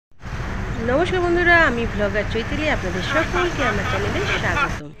নমস্কার বন্ধুরা, আমি ব্লগার চৈতালি, আপনাদের সকলকে আমার চ্যানেলে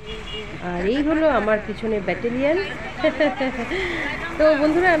স্বাগতম। আর এই হলো আমার পিছনে ব্যাটালিয়ান। তো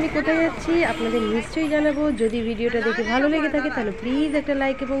বন্ধুরা, আমি কোথায় যাচ্ছি আপনাদের নিশ্চয়ই জানাবো। যদি ভিডিওটা দেখে ভালো লেগে থাকে তাহলে প্লিজ একটা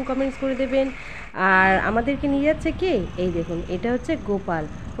লাইক এবং কমেন্টস করে দেবেন। আর আমাদেরকে নিয়ে যাচ্ছে কে, এই দেখুন, এটা হচ্ছে গোপাল।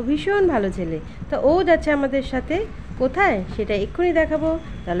 ও ভীষণ ভালো ছেলে। তো ও যাচ্ছে আমাদের সাথে। কোথায় সেটা এক্ষুনি দেখাবো।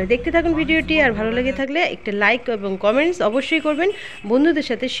 তাহলে দেখতে থাকুন ভিডিওটি। আর ভালো লেগে থাকলে একটা লাইক এবং কমেন্টস অবশ্যই করবেন, বন্ধুদের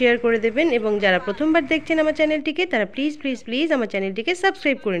সাথে শেয়ার করে দেবেন, এবং যারা প্রথমবার দেখছেন আমার চ্যানেলটিকে তারা প্লিজ প্লিজ প্লিজ আমার চ্যানেলটিকে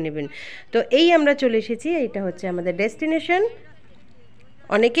সাবস্ক্রাইব করে নেবেন। তো এই আমরা চলে এসেছি, এটা হচ্ছে আমাদের ডেস্টিনেশন।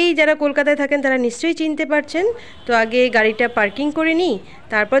 অনেকেই যারা কলকাতায় থাকেন তারা নিশ্চয়ই চিনতে পারছেন। তো আগে গাড়িটা পার্কিং করে নিই,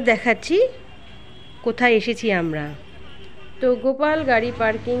 তারপর দেখাচ্ছি কোথায় এসেছি আমরা। তো গোপাল গাড়ি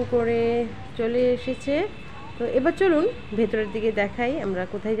পার্কিং করে চলে এসেছে। তো এবার চলুন ভেতরের দিকে দেখাই আমরা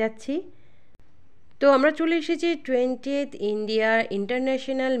কোথায় যাচ্ছি। তো আমরা চলে এসেছি 20th India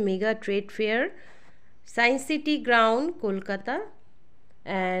international mega trade fair, science city ground, Kolkata.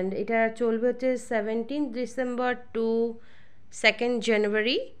 And এটা চলবে হচ্ছে 17 December two 2nd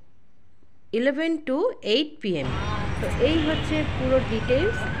January 11 to 8 PM। তো এই হচ্ছে পুরো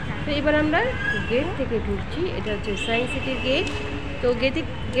ডিটেলস। তো এবার আমরা গেট থেকে ঢুকছি, এটা হচ্ছে সায়েন্স সিটির গেট। তো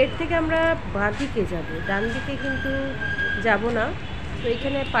গেট থেকে আমরা বাঁ দিকে যাব, ডান দিকে কিন্তু যাব না। তো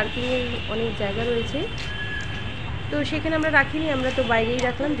এখানে পার্কিংয়ের অনেক জায়গা রয়েছে, তো সেখানে আমরা রাখিনি, আমরা তো বাইরেই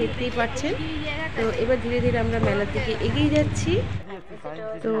রাখলাম, দেখতেই পাচ্ছেন। তো এবার ধীরে ধীরে আমরা মেলার দিকে এগিয়ে যাচ্ছি।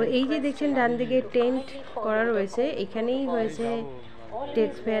 তো এই যে দেখছেন ডান দিকে টেন্ট করা রয়েছে, এখানেই হয়েছে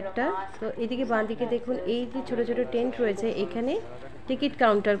টেক্স ফেয়ারটা। তো এদিকে বাঁ দিকে দেখুন, এই যে ছোট ছোট টেন্ট রয়েছে, এখানে টিকিট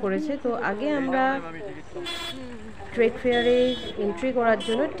কাউন্টার করেছে। তো আগে আমরা ট্রেড ফেয়ারে এন্ট্রি করার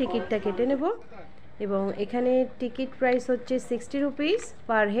জন্য টিকিটটা কেটে নেব, এবং এখানে টিকিট প্রাইস হচ্ছে 60 রুপিস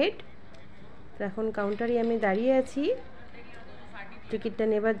পার হেড। তো এখন কাউন্টারে আমি দাঁড়িয়ে আছি টিকিটটা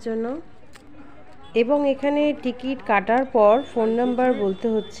নেবার জন্য, এবং এখানে টিকিট কাটার পর ফোন নাম্বার বলতে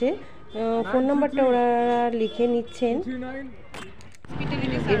হচ্ছে। ফোন নাম্বারটা ওরা লিখে নিচ্ছেন,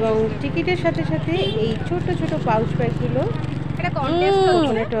 এবং টিকিটের সাথে সাথে এই ছোট ছোট পাউচ ব্যাগগুলো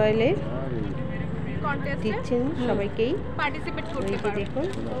কোকোনাট অয়েলে দিচ্ছেন সবাইকেই। দেখুন,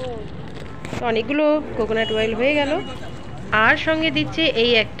 অনেকগুলো কোকোনাট অয়েল হয়ে গেল, আর সঙ্গে দিচ্ছে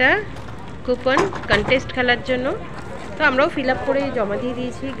এই একটা কুপন কন্টেস্ট খেলার জন্য। তো আমরাও ফিল আপ করে জমা দিয়ে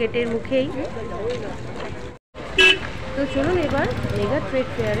দিয়েছি গেটের মুখেই। তো চলুন এবার মেগা ট্রেড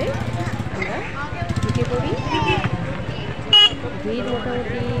ফেয়ারে আমরা ঢুকে পড়ি। ভিড়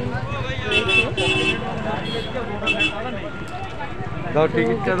মোটামুটি রয়েছে।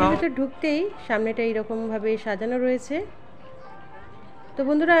 ঢুকতেই সামনেটা এইরকমভাবে সাজানো রয়েছে। তো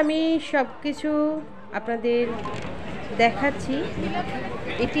বন্ধুরা, আমি সব কিছু আপনাদের দেখাচ্ছি।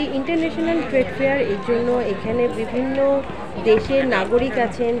 এটি ইন্টারন্যাশনাল ট্রেড ফেয়ার, এর জন্য এখানে বিভিন্ন দেশের নাগরিক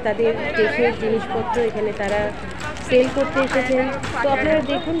আছেন, তাদের দেশের জিনিসপত্র এখানে তারা সেল করতে এসেছেন। তো আপনারা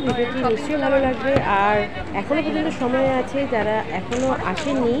দেখুন, ভিডিওটি নিশ্চয়ই ভালো লাগবে। আর এখনও পর্যন্ত সময় আছে, যারা এখনও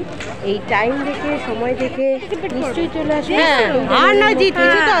আসেননি, এই টাইম দেখে সময় দেখে নিশ্চয়ই চলে আসেন,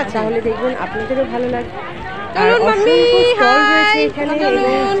 তাহলে দেখবেন আপনাদেরও ভালো লাগবে। আর অসংখ্য স্টল রয়েছে এখানে,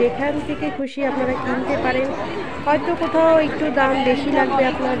 এবং যেখান থেকে খুশি আপনারা কিনতে পারেন। হয়তো কোথাও একটু দাম বেশি লাগবে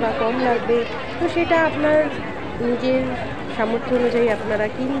আপনার বা কম লাগবে, তো সেটা আপনার নিজের সামর্থ্য অনুযায়ী আপনারা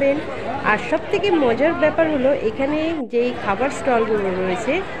কিনবেন। আর সবথেকে মজার ব্যাপার হলো, এখানে যেই খাবার স্টলগুলো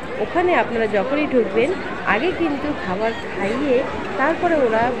রয়েছে, ওখানে আপনারা যখনই ঢুকবেন আগে কিন্তু খাবার খাইয়ে তারপরে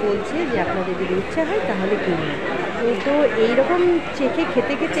ওরা বলছে যে আপনাদের যদি ইচ্ছা হয় তাহলে কিনুন। তো এইরকম চেখে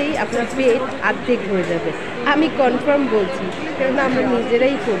খেতে খেতেই আপনার পেট অর্ধেক হয়ে যাবে, আমি কনফার্ম বলছি, কেননা আমরা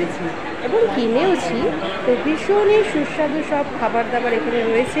নিজেরাই করেছি এবং কিনেওছি। তো ভীষণই সুস্বাদু সব খাবার দাবার এখানে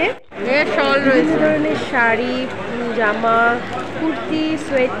রয়েছে। বিভিন্ন ধরনের শাড়ি, জামা, কুর্তি,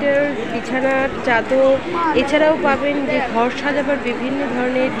 সোয়েটার, বিছানার চাদর, এছাড়াও পাবেন যে ঘর সাজাবার বিভিন্ন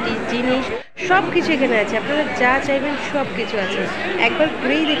ধরনের জিনিস, সব কিছু এখানে আছে। আপনারা যা চাইবেন সব কিছু আছে। একবার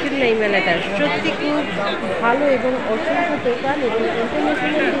ঘুরেই দেখুন না এই মেলাটা, সত্যি খুব ভালো, এবং অসংখ্য দোকান, এবং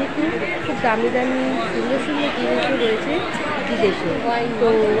ইন্টারন্যাশনাল যেহেতু খুব দামি দামি সুন্দর সুন্দর জিনিসও রয়েছে বিদেশে। তো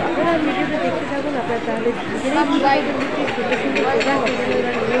আপনারা ভিডিওটা দেখতে থাকুন, আপনারা তাহলে নিজেরাই সুন্দর সুন্দর প্রোডাক্ট এখানে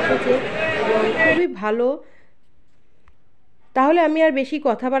ওরা নিয়ে এসেছে, এবং খুবই ভালো। তাহলে আমি আর বেশি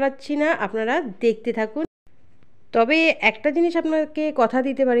কথা বাড়াচ্ছি না, আপনারা দেখতে থাকুন। তবে একটা জিনিস আপনাকে কথা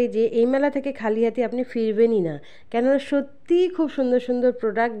দিতে পারি যে এই মেলা থেকে খালি হাতে আপনি ফিরবেনই না, কেননা সত্যিই খুব সুন্দর সুন্দর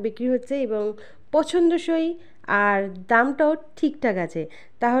প্রোডাক্ট বিক্রি হচ্ছে, এবং পছন্দসই, আর দামটাও ঠিকঠাক আছে।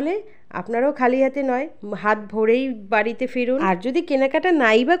 তাহলে আপনারাও খালি হাতে নয়, হাত ভরেই বাড়িতে ফিরুন। আর যদি কেনাকাটা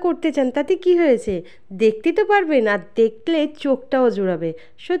নাই বা করতে চান, তাতে কি হয়েছে, দেখতে তো পারবেন, আর দেখলে চোখটাও জুড়াবে।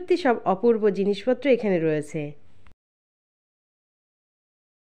 সত্যি সব অপূর্ব জিনিসপত্র এখানে রয়েছে।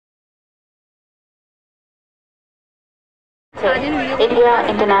 India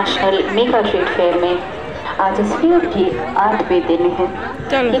international mega trade fair में आज इस फेयर की 8वें दिन है।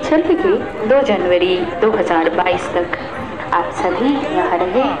 ये चलेगी 2 जनवरी 2022 तक। आप सभी यहाँ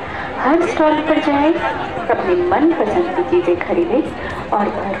रहे, हर स्टॉल पर जाएं, अपनी मनपसंद की चीजें खरीदें और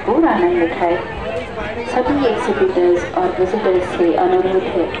भरपूर आनंद उठाएं। सभी एग्जिबिटर्स और विजिटर्स से अनुरोध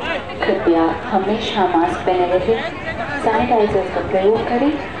है, कृपया हमेशा मास्क पहने रहें, सैनिटाइजर का प्रयोग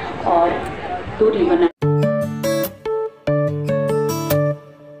करें और दूरी बनाएं।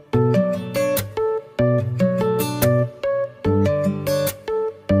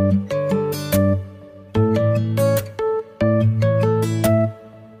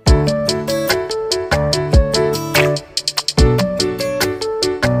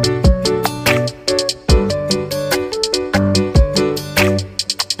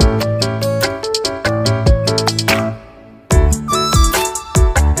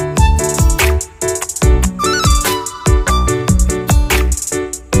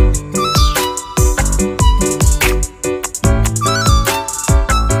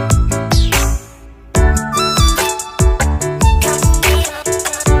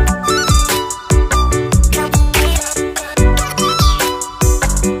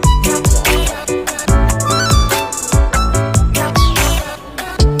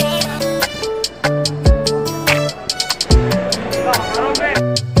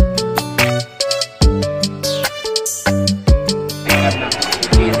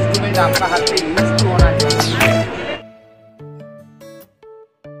 आपका हाथ पे यूज तो होना चाहिए।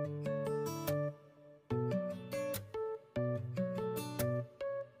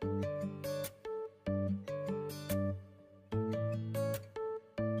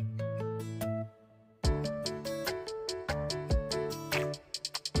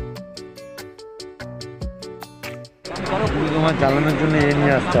 তোমার চালানোর জন্য এ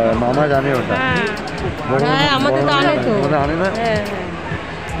নিয়ে আসতে হবে, মামা জানে ওটা। হ্যাঁ আমাদের তো আনে তো, আনে না। হ্যাঁ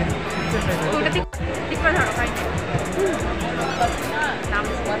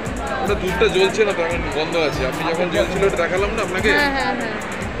ওটা দুধটা জ্বলছে না, তখন বন্ধ আছে। আপনি যখন জ্বলছিল ওটা দেখালাম না আপনাকে,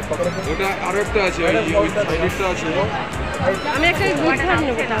 ওটা আরো একটা আছে, ওই সাইডেরটা আছে। আমি একটা দুধ ধর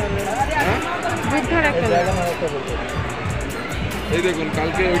নেব তাহলে। হ্যাঁ দুধ ধর একটা। এই দেখুন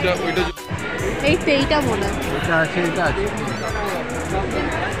কালকে ওইটা এইটা মনে হয় এটা আছে, এটা আছে।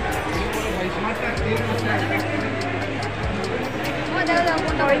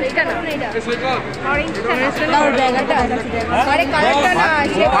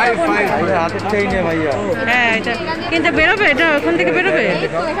 কিন্তু বেরোবে এটা ওখান থেকে বেরোবে।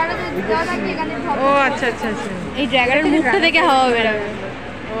 ও আচ্ছা আচ্ছা আচ্ছা, এই ড্রাগনের মুখটা থেকে হাওয়া বেরোবে।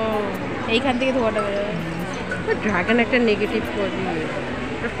 ও এইখান থেকে ধোঁয়াটা বেরোবে। ড্রাগন একটা নেগেটিভ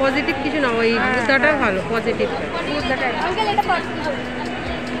পজিটিভ কিছু না, ওই বুদ্ধাটা ভালো, পজিটিভ।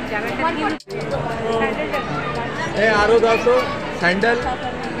 আরো দাও স্যান্ডেল,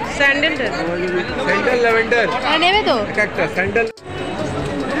 স্যান্ডেলটা স্যান্ডেল ল্যাভেন্ডার নেবে তো একটা স্যান্ডেল।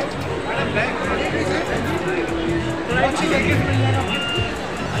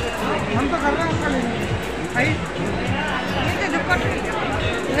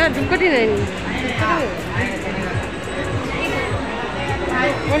 না ধূপকাঠি নেয়নি,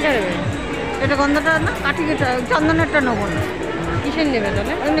 কোনটা নেবে? এটা গন্ধটা না, কাঠি চন্দনেরটা নেবো না। কিসের নেবে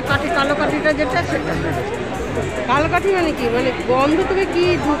তাহলে? এমনি কাঠি, কালো কাঠিটা যেটা সেটা। কালো কাঠি মানে কি, মানে গন্ধ তুমি কি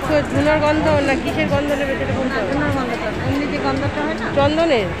ধুনার গন্ধ না কিসের গন্ধ নেবে সেটা বলতে হবে। ধুনার গন্ধটা, এমনি যে গন্ধটা হয় না,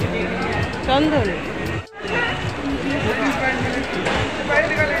 চন্দনের, চন্দন।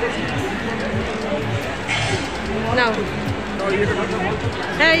 নাও,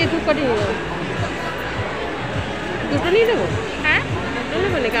 হ্যাঁ এই ধূপকাঠি নিয়ে নেবো। দুটো নিয়ে নেবো। হ্যাঁ দুটো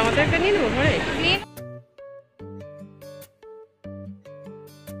নেবো নাকি? আমাদের একটা নিয়ে নেবো ঘরে।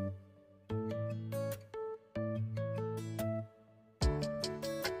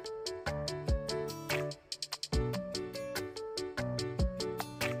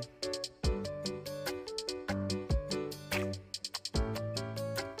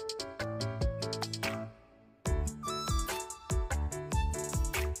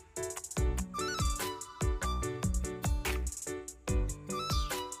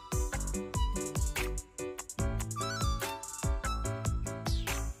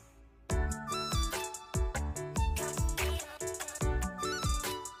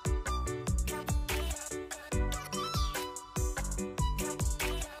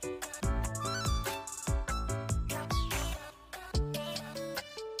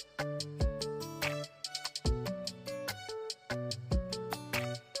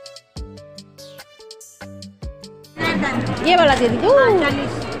 ये वाला दे दीजिए।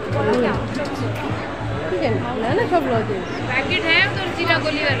 40 ठीक है ना, सब लो दे। पैकेट है तो जीरा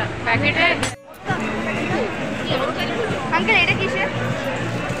गोली वाला पैकेट है। আঙ্কেল এটা কিসের?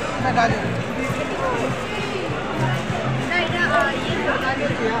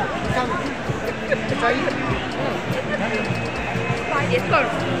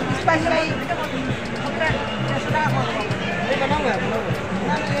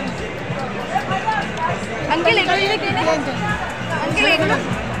 अंकल एगो ये किने अंकल एगो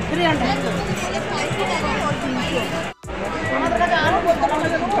 300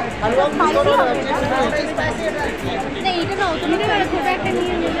 नहीं এটা না তুমি না ছোট একটা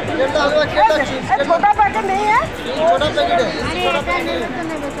নিয়ে নিলে এটা আলু কেটে চিপস ছোট প্যাকেট नहीं है छोटा पैकेट है अरे এটা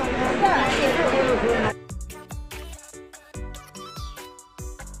নেবে তো নেবে চলো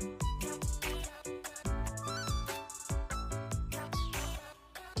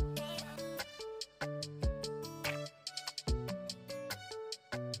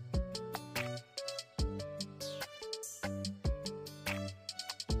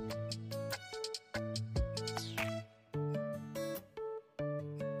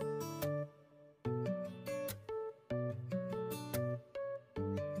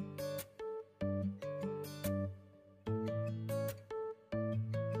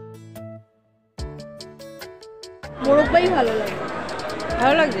मोरब्बाई ভালো লাগে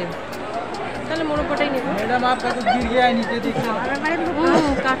ভালো লাগছে তাহলে মোরব্বাটাই নেব मैडम आपका तो गिर गया है नीचे देखिए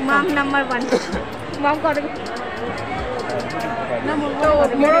माम नंबर 1 माम कर ना तो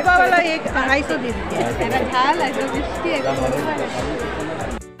मोरब्बा वाला एक 250 दे दीजिए এটা ঝাল আছে মিষ্টি এটা মোরব্বা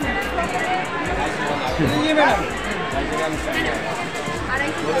लीजिए मैडम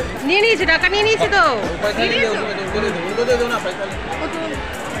নিয়ে নিয়েছি টাকা নিয়ে নিয়েছি তো पैसा लीजिए उसमें उनको दे दो ना पैसा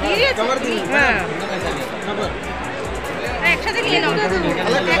कवर दी হ্যাঁ नंबर একসাথে নিয়ে নাও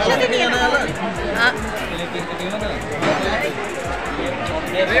একসাথে নিয়ে নাও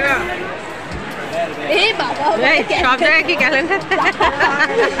ए बाबा সব জায়গায় কি ক্যালেন্ডার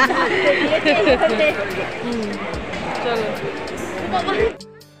চলো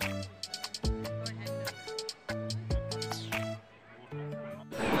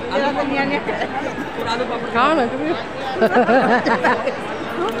খাও না তুমি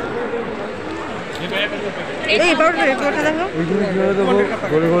এই পাউডার এটা দেখো ওই জিনিস ধরে দেবো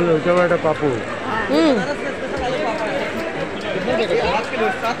গোল গোল ওইটা একটা পাপড়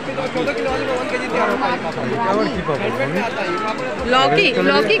और की पापड़ लौकी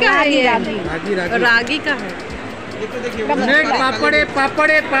लौकी का है ये रागी का है नेक्स्ट पापड़े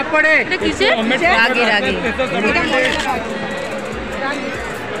पापड़े पापड़े किसे रागी रागी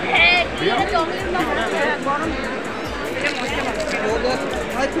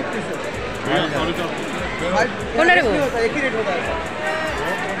कौन रे वो एक ही रेट होता है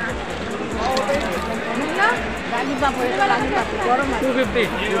रागी पापड़ रागी पापड़ गरम 250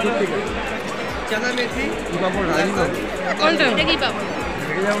 चना मेथी की पापड़ रागी पापड़ कौन सा এটা কি পাপড়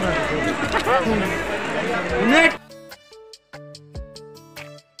ले जाओ ना नेक्स्ट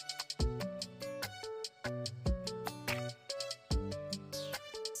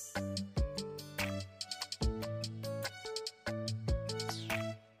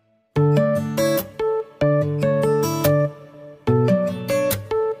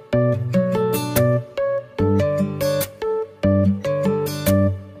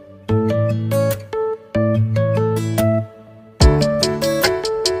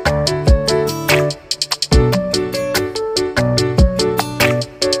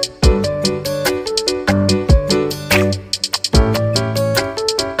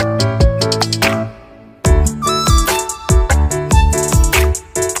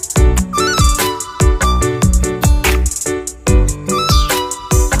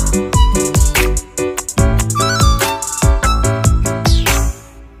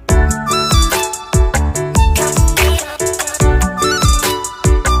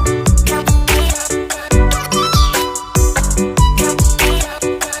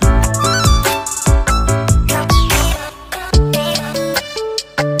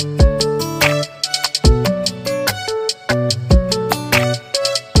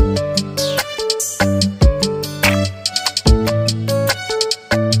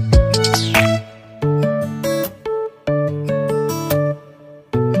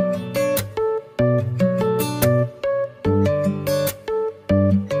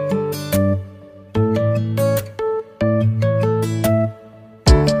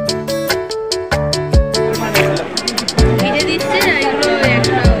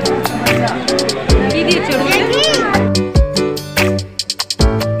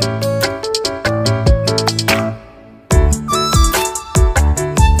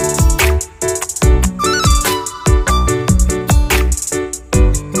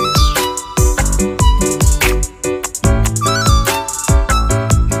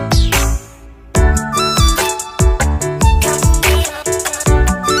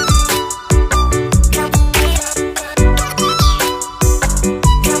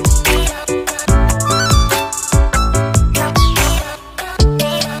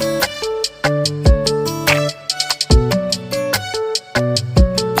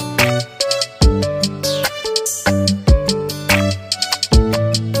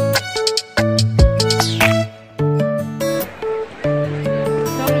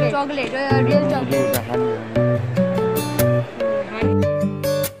चॉकलेट रियल चॉकलेट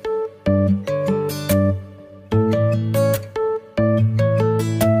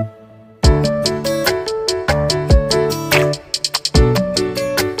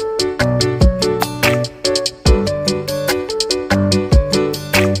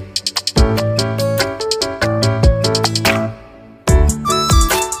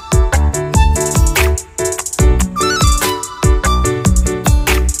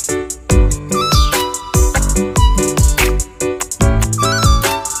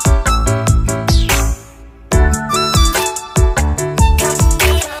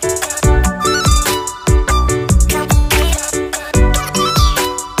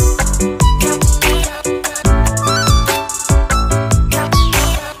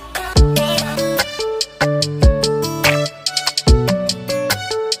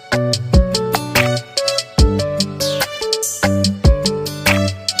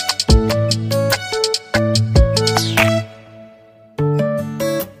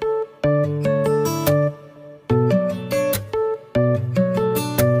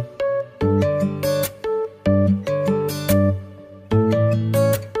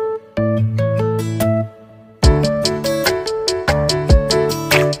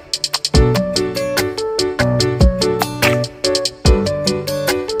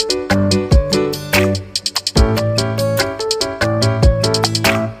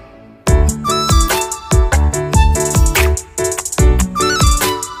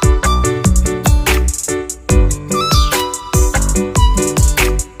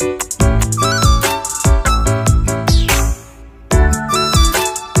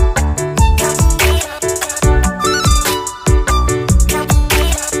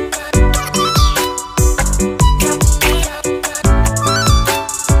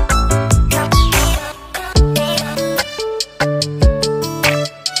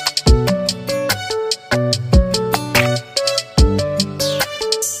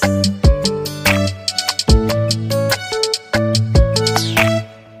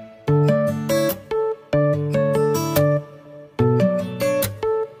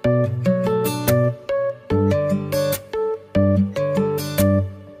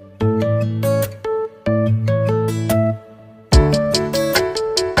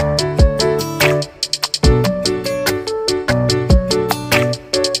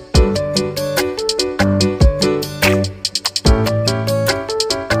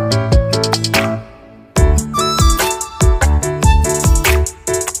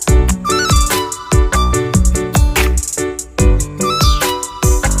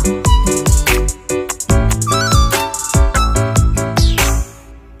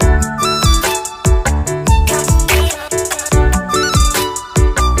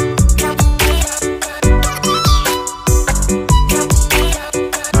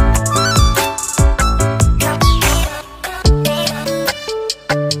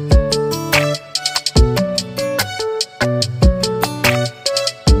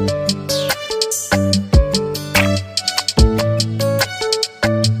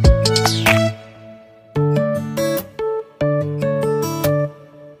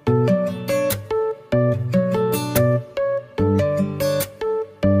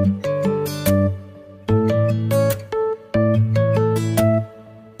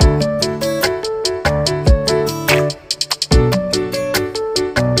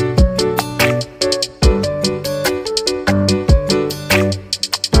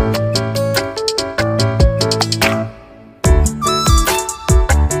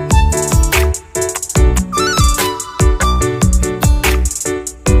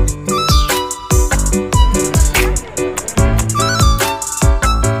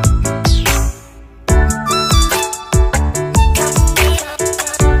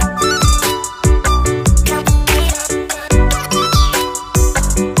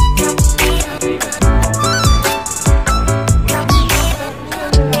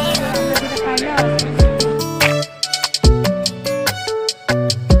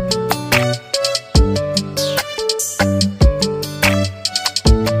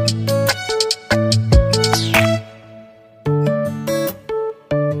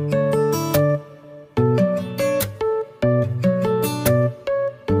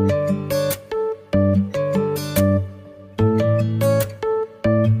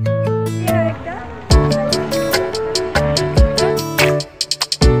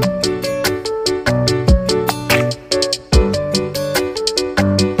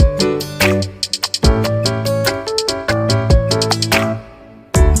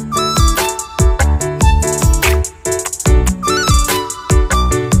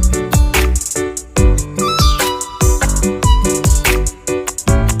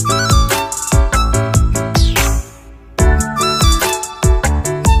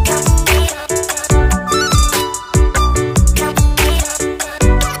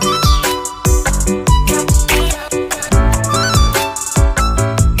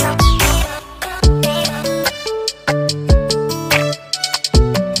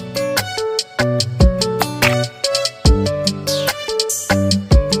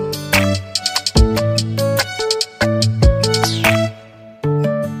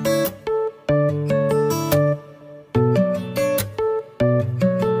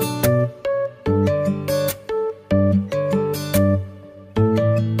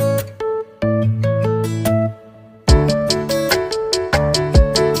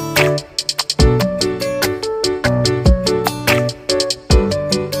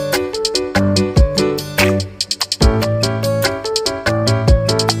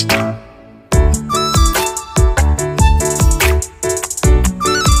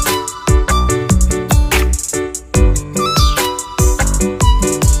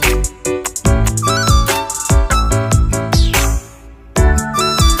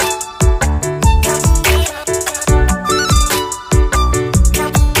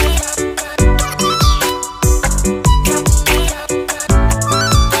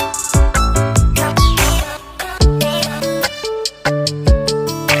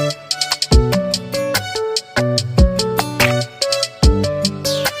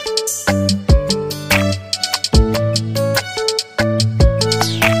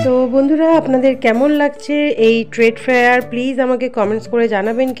আপনাদের কেমন লাগছে এই ট্রেড ফেয়ার প্লিজ আমাকে কমেন্টস করে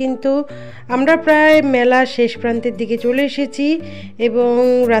জানাবেন। কিন্তু আমরা প্রায় মেলা শেষ প্রান্তের দিকে চলে এসেছি এবং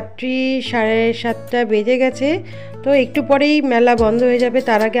রাত্রি 7:30 বেজে গেছে। তো একটু পরেই মেলা বন্ধ হয়ে যাবে,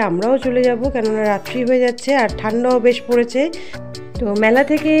 তার আগে আমরাও চলে যাব, কেননা রাত্রি হয়ে যাচ্ছে আর ঠান্ডাও বেশ পড়েছে। তো মেলা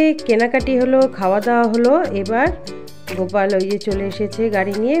থেকে কেনাকাটি হলো, খাওয়া দাওয়া হলো, এবার গোপাল ওই যে চলে এসেছে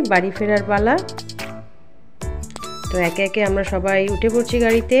গাড়ি নিয়ে, বাড়ি ফেরার পালা। তো একে একে আমরা সবাই উঠে পড়ছি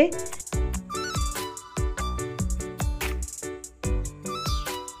গাড়িতে।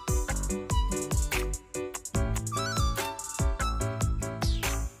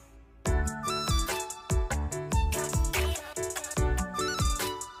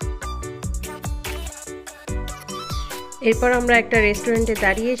 এরপর আমরা একটা রেস্টুরেন্টে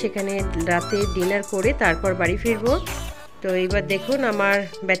দাঁড়িয়ে সেখানে রাতে ডিনার করে তারপর বাড়ি ফিরবো। তো এইবার দেখুন আমার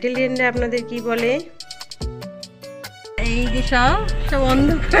ব্যাটালিয়নরা আপনাদের কি বলে। এই যে সব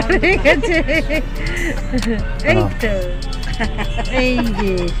অন্ধকার হয়ে গেছে, এই তো এই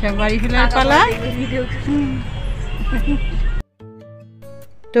যে সব বাড়ি ফেরার পালা।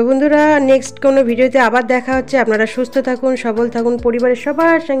 তো বন্ধুরা নেক্সট কোনো ভিডিওতে আবার দেখা হচ্ছে। আপনারা সুস্থ থাকুন, সবল থাকুন, পরিবারের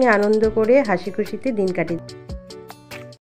সবার সঙ্গে আনন্দ করে হাসি খুশিতে দিন কাটিয়ে